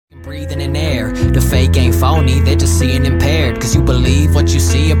breathing in air. The fake ain't phony, they're just seeing impaired. Cause you believe what you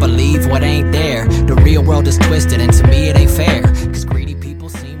see or believe what ain't there. The real world is twisted and to me it ain't fair. Cause greedy people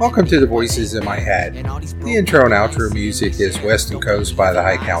seem... Welcome to the Voices in My Head. The intro and outro music is Western Coast by the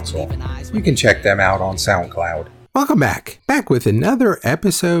High Council. You can check them out on SoundCloud. Welcome back with another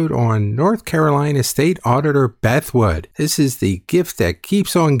episode on North Carolina State Auditor Beth Wood. This is the gift that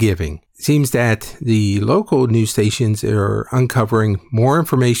keeps on giving. It seems that the local news stations are uncovering more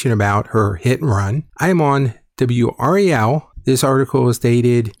information about her hit and run. I am on WREL. This article is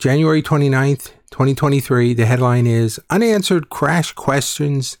dated January 29th, 2023. The headline is Unanswered Crash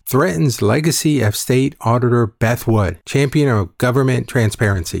Questions Threatens Legacy of State Auditor Beth Wood, Champion of Government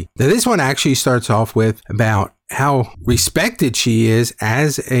Transparency. Now, this one actually starts off with about how respected she is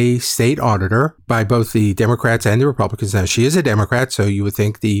as a state auditor by both the Democrats and the Republicans. Now, she is a Democrat, so you would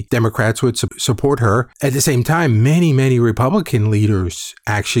think the Democrats would support her. At the same time, many Republican leaders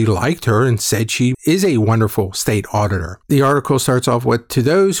actually liked her and said she is a wonderful state auditor. The article starts off with, to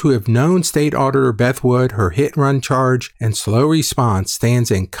those who have known State Auditor Beth Wood, her hit-and-run charge and slow response stands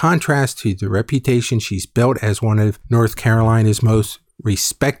in contrast to the reputation she's built as one of North Carolina's most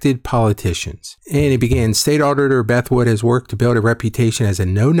respected politicians. And it begins, State Auditor Beth Wood has worked to build a reputation as a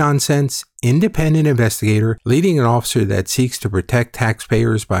no-nonsense, independent investigator, leading an officer that seeks to protect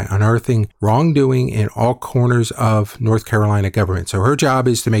taxpayers by unearthing wrongdoing in all corners of North Carolina government. So her job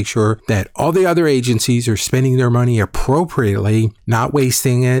is to make sure that all the other agencies are spending their money appropriately, not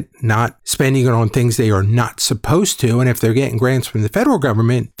wasting it, not spending it on things they are not supposed to. And if they're getting grants from the federal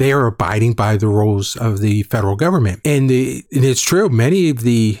government, they are abiding by the rules of the federal government. And it's true, many of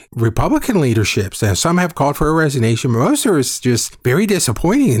the Republican leaderships, and some have called for her resignation, but most of her is just very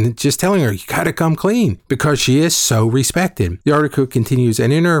disappointing and just telling her, you got to come clean, because she is so respected. The article continues,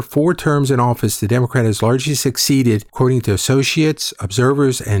 and in her 4 terms in office, the Democrat has largely succeeded, according to associates,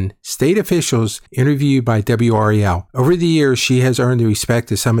 observers, and state officials interviewed by WREL. Over the years, she has earned the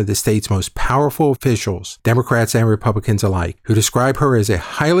respect of some of the state's most powerful officials, Democrats and Republicans alike, who describe her as a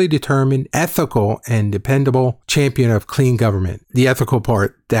highly determined, ethical, and dependable champion of clean government. The ethical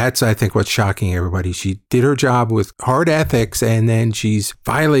part, that's, I think, what's shocking everybody. She did her job with hard ethics, and then she's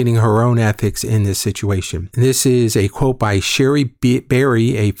violating her own ethics in this situation. And this is a quote by Sherry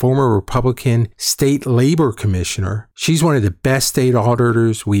Berry, a former Republican state labor commissioner. She's one of the best state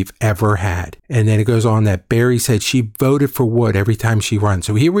auditors we've ever had. And then it goes on that Berry said she voted for Wood every time she runs.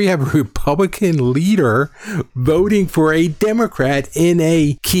 So here we have a Republican leader voting for a Democrat in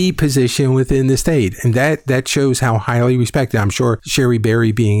a key position within the state. And that shows how highly respected. I'm sure Sherry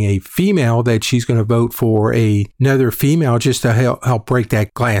Berry, being a female, that she's going to vote for another female just to help break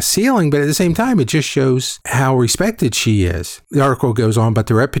that glass ceiling. But at the same time, it just shows how respected she is. The article goes on, but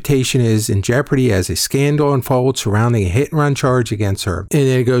the reputation is in jeopardy as a scandal unfolds surrounding a hit-and-run charge against her. And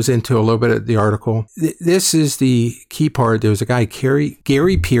then it goes into a little bit of the article. This is the key part. There was a guy,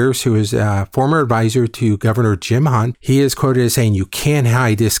 Gary Pierce, who is a former advisor to Governor Jim Hunt. He is quoted as saying, you can't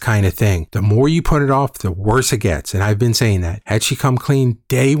hide this kind of thing. The more you put it off, the worse it gets. And I've been saying that. Had she come clean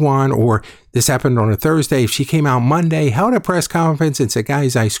day one, or this happened on a Thursday, if she came out Monday, held a press conference and said,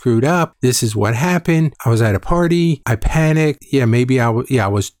 guys, I screwed up. This is what happened. I was at a party. I panicked. Yeah, maybe I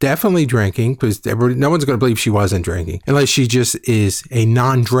was definitely drinking, because no one's going to believe she wasn't drinking unless she just is a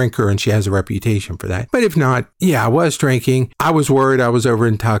non-drinker and she has a reputation for that. But if not, yeah, I was drinking. I was worried. I was over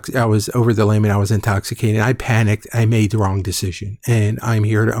the limit. I was intoxicated. I panicked. I made the wrong decision, and I'm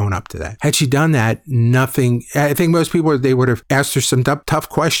here to own up to that. Had she done that, nothing. I think most people, they would have asked her some tough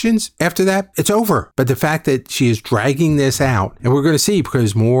questions after that. It's over. But the fact that she is dragging this out, and we're going to see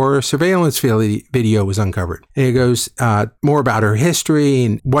because more surveillance video was uncovered. And it goes more about her history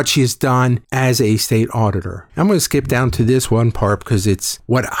and what she's done as a state auditor. I'm going to skip down to this one part because it's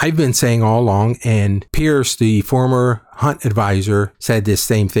what I've been saying all along. And Pierce, the former Hunt advisor, said this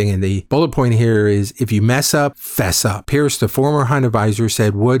same thing. And the bullet point here is, if you mess up, fess up. Pierce, the former Hunt advisor,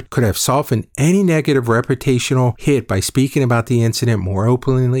 said Wood could have softened any negative reputational hit by speaking about the incident more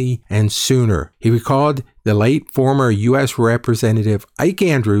openly and sooner. He recalled the late former U.S. Representative Ike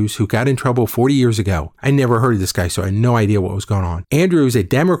Andrews, who got in trouble 40 years ago. I never heard of this guy, so I had no idea what was going on. Andrews, a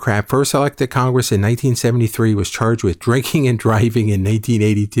Democrat, first elected to Congress in 1973, was charged with drinking and driving in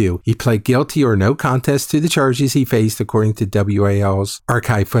 1982. He pled guilty or no contest to the charges he faced, according to WAL's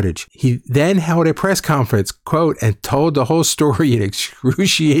archive footage. He then held a press conference, quote, and told the whole story in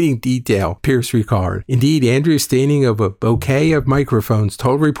excruciating detail, Pierce recalled. Indeed, Andrews, standing over a bouquet of microphones,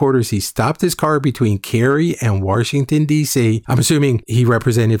 told reporters he stopped his car between Cary and Washington, D.C. I'm assuming he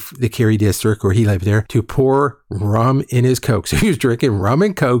represented the Cary district, or he lived there, to pour rum in his Coke. So he was drinking rum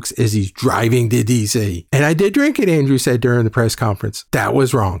and Cokes as he's driving to DC. And I did drink it, Andrew said during the press conference. That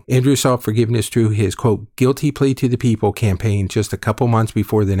was wrong. Andrew sought forgiveness through his, quote, guilty plea to the people campaign just a couple months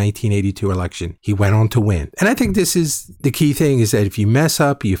before the 1982 election. He went on to win. And I think this is the key thing, is that if you mess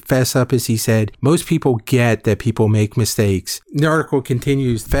up, you fess up, as he said. Most people get that people make mistakes. The article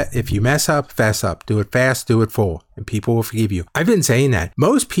continues, if you mess up, fess up. Do it fast, do it full, and people will forgive you. I've been saying that.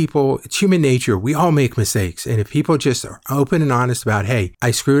 Most people, it's human nature. We all make mistakes. And if people just are open and honest about, hey,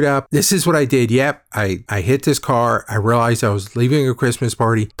 I screwed up. This is what I did. Yep, I hit this car. I realized I was leaving a Christmas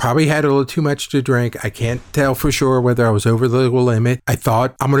party. Probably had a little too much to drink. I can't tell for sure whether I was over the legal limit. I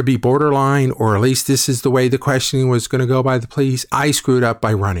thought I'm going to be borderline, or at least this is the way the questioning was going to go by the police. I screwed up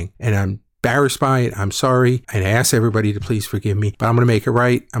by running, and I'm embarrassed by it. I'm sorry. And I ask everybody to please forgive me, but I'm going to make it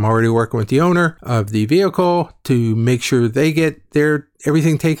right. I'm already working with the owner of the vehicle to make sure they get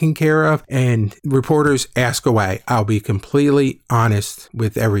everything taken care of. And reporters, ask away. I'll be completely honest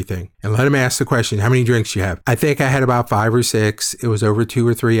with everything, and let them ask the question, how many drinks you have? I think I had about 5 or 6. It was over 2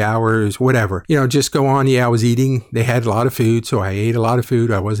 or 3 hours, whatever. Just go on. Yeah, I was eating. They had a lot of food, so I ate a lot of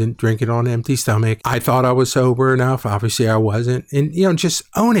food. I wasn't drinking on an empty stomach. I thought I was sober enough. Obviously, I wasn't. And, just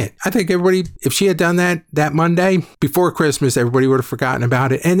own it. I think everybody, if she had done that Monday before Christmas, everybody would have forgotten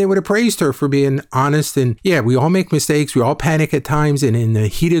about it, and they would have praised her for being honest. And yeah, we all make mistakes. We all panic at times. And in the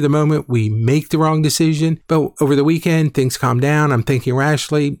heat of the moment, we make the wrong decision. But over the weekend, things calm down. I'm thinking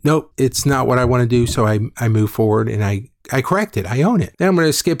rationally. Nope, it's not what I want to do. So I move forward, and I correct it. I own it. Now I'm going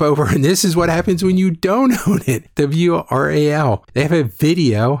to skip over, and this is what happens when you don't own it. WRAL. They have a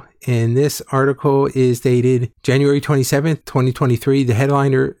video, and this article is dated January 27th, 2023. The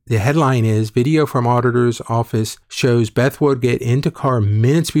headline is, video from Auditor's office shows Beth Wood get into car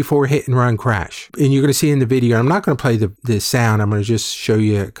minutes before hit and run crash. And you're going to see in the video, I'm not going to play the sound. I'm going to just show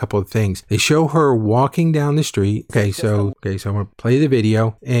you a couple of things. They show her walking down the street. Okay, so I'm going to play the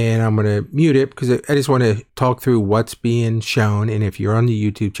video, and I'm going to mute it because I just want to talk through what's being shown. And if you're on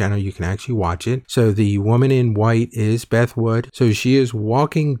the YouTube channel, you can actually watch it. So the woman in white is Beth Wood. So she is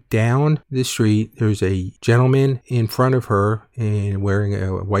walking down the street. There's a gentleman in front of her and wearing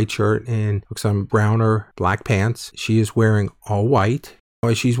a white shirt and some brown or black pants. She is wearing all white.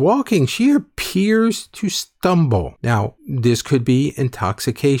 As she's walking, she appears to stumble. Now, this could be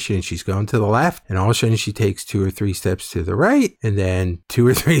intoxication. She's going to the left, and all of a sudden she takes 2 or 3 steps to the right, and then 2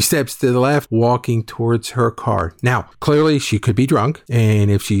 or 3 steps to the left, walking towards her car. Now, clearly she could be drunk,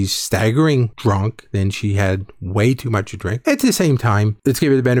 and if she's staggering drunk, then she had way too much to drink. At the same time, let's give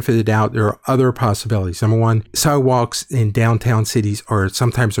her the benefit of the doubt. There are other possibilities. Number one, sidewalks in downtown cities are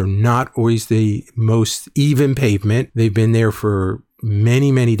not always the most even pavement. They've been there for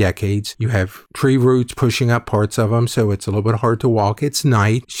many decades. You have tree roots pushing up parts of them, so it's a little bit hard to walk. It's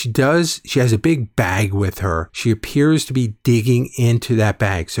night. She has a big bag with her. She appears to be digging into that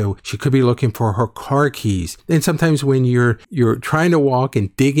bag, so she could be looking for her car keys. And sometimes when you're trying to walk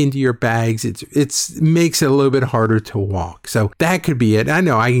and dig into your bags, it makes it a little bit harder to walk. So that could be it. I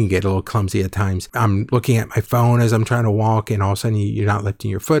know I can get a little clumsy at times. I'm looking at my phone as I'm trying to walk, and all of a sudden you're not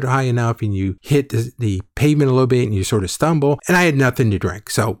lifting your foot high enough, and you hit the pavement a little bit, and you sort of stumble. And I had nothing to drink,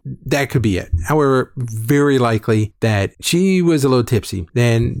 so that could be it. However, very likely that she was a little tipsy.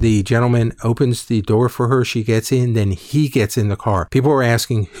 Then the gentleman opens the door for her. She gets in, then he gets in the car. People are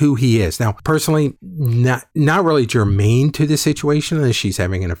asking who he is. Now, personally, not really germane to the situation unless she's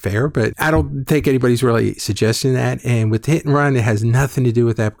having an affair, but I don't think anybody's really suggesting that. And with hit and run, it has nothing to do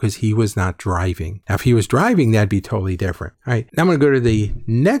with that because he was not driving. Now, if he was driving, that'd be totally different. All right, now I'm going to go to the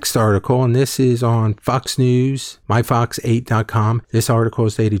next article, and this is on Fox News, myfox8.com. This article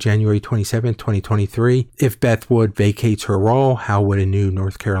is dated January 27, 2023. If Beth Wood vacates her role, how would a new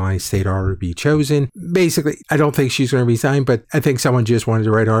North Carolina state auditor be chosen? Basically, I don't think she's going to resign, but I think someone just wanted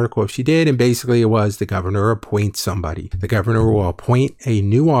to write an article if she did, and basically it was the governor appoints somebody. The governor will appoint a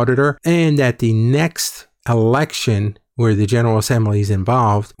new auditor, and at the next election where the General Assembly is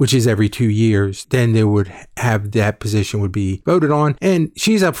involved, which is every 2 years, then they would have that position would be voted on. And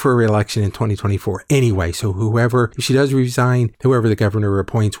she's up for re-election in 2024 anyway. So if she does resign, whoever the governor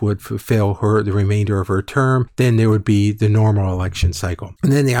appoints would fulfill the remainder of her term. Then there would be the normal election cycle.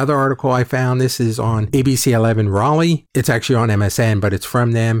 And then the other article I found, this is on ABC 11 Raleigh. It's actually on MSN, but it's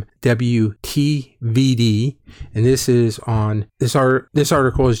from them. WTVD, and this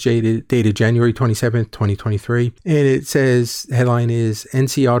article is dated January 27th, 2023, and it says, the headline is,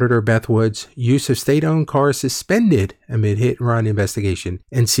 NC Auditor Beth Wood's use of state-owned cars suspended amid hit-and-run investigation,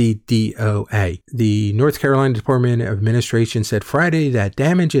 NCDOA. The North Carolina Department of Administration said Friday that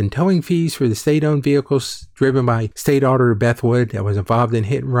damage and towing fees for the state-owned vehicles driven by State Auditor Beth Wood that was involved in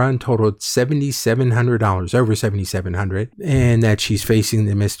hit and run totaled $7,700, over $7,700, and that she's facing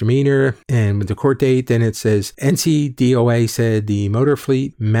the misdemeanor. And with the court date, then it says NCDOA said the Motor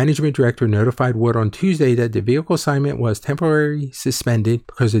Fleet Management Director notified Wood on Tuesday that the vehicle assignment was temporarily suspended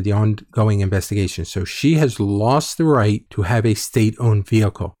because of the ongoing investigation. So she has lost the right to have a state-owned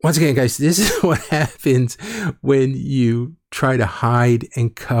vehicle. Once again, guys, this is what happens when you try to hide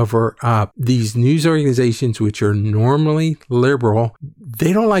and cover up. These news organizations, which are normally liberal,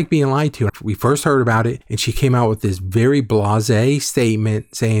 they don't like being lied to. We first heard about it, and she came out with this very blasé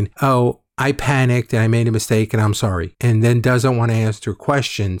statement saying, oh, I panicked and I made a mistake and I'm sorry, and then doesn't want to answer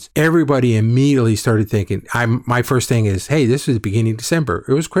questions. Everybody immediately started thinking, my first thing is, hey, this was the beginning of December.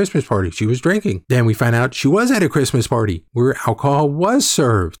 It was Christmas party. She was drinking. Then we find out she was at a Christmas party where alcohol was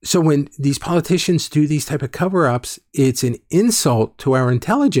served. So when these politicians do these type of cover-ups, it's an insult to our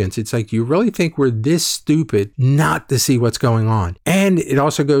intelligence. It's like, you really think we're this stupid not to see what's going on? And it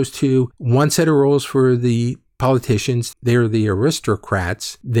also goes to one set of rules for the politicians. They're the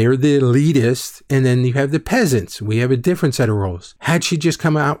aristocrats, they're the elitists, and then you have the peasants. We have a different set of rules. Had she just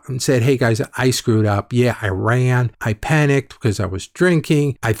come out and said, hey guys, I screwed up. Yeah, I ran. I panicked because I was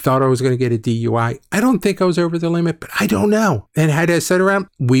drinking. I thought I was going to get a DUI. I don't think I was over the limit, but I don't know. And had I said around,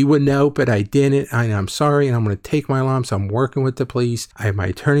 we would know, but I didn't. I'm sorry, and I'm going to take my lumps. I'm working with the police. I have my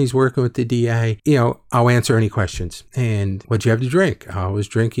attorneys working with the DA. I'll answer any questions. And what'd you have to drink? I was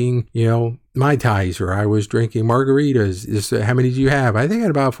drinking, Mai Tais, or I was drinking margaritas. How many did you have? I think I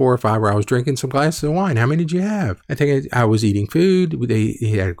had about 4 or 5 where I was drinking some glasses of wine. How many did you have? I think I was eating food. They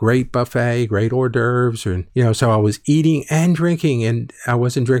had a great buffet, great hors d'oeuvres, and so I was eating and drinking, and I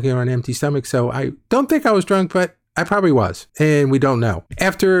wasn't drinking on an empty stomach. So I don't think I was drunk, but I probably was, and we don't know.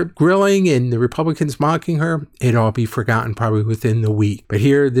 After grilling and the Republicans mocking her, it'd all be forgotten probably within the week. But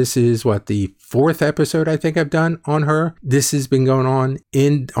here, this is the 4th episode I think I've done on her. This has been going on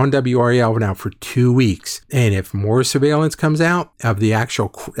WRAL now for 2 weeks. And if more surveillance comes out of the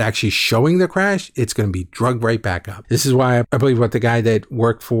actually showing the crash, it's going to be drugged right back up. This is why I believe what the guy that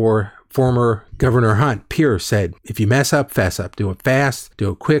worked for former Governor Hunt, Pierce, said, if you mess up, fess up. Do it fast,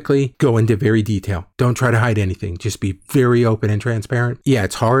 do it quickly, go into very detail. Don't try to hide anything. Just be very open and transparent. Yeah,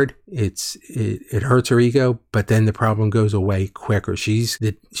 it's hard. It hurts her ego, but then the problem goes away quicker. She's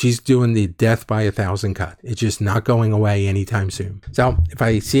doing the death by 1,000 cut. It's just not going away anytime soon. So if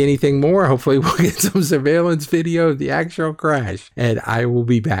I see anything more, hopefully we'll get some surveillance video of the actual crash, and I will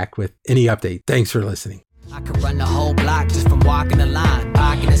be back with any update. Thanks for listening. I could run the whole block just from walking the line.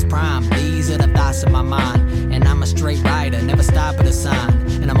 Pocket is prime, these are the thoughts of my mind. And I'm a straight rider, never stop at a sign.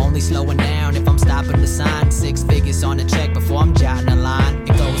 And I'm only slowing down if I'm stopping the sign. 6 figures on the check before I'm jotting the line.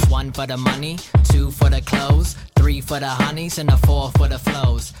 It goes 1 for the money, 2 for the clothes, 3 for the honeys, and a 4 for the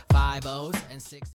flows. 5 O's and 6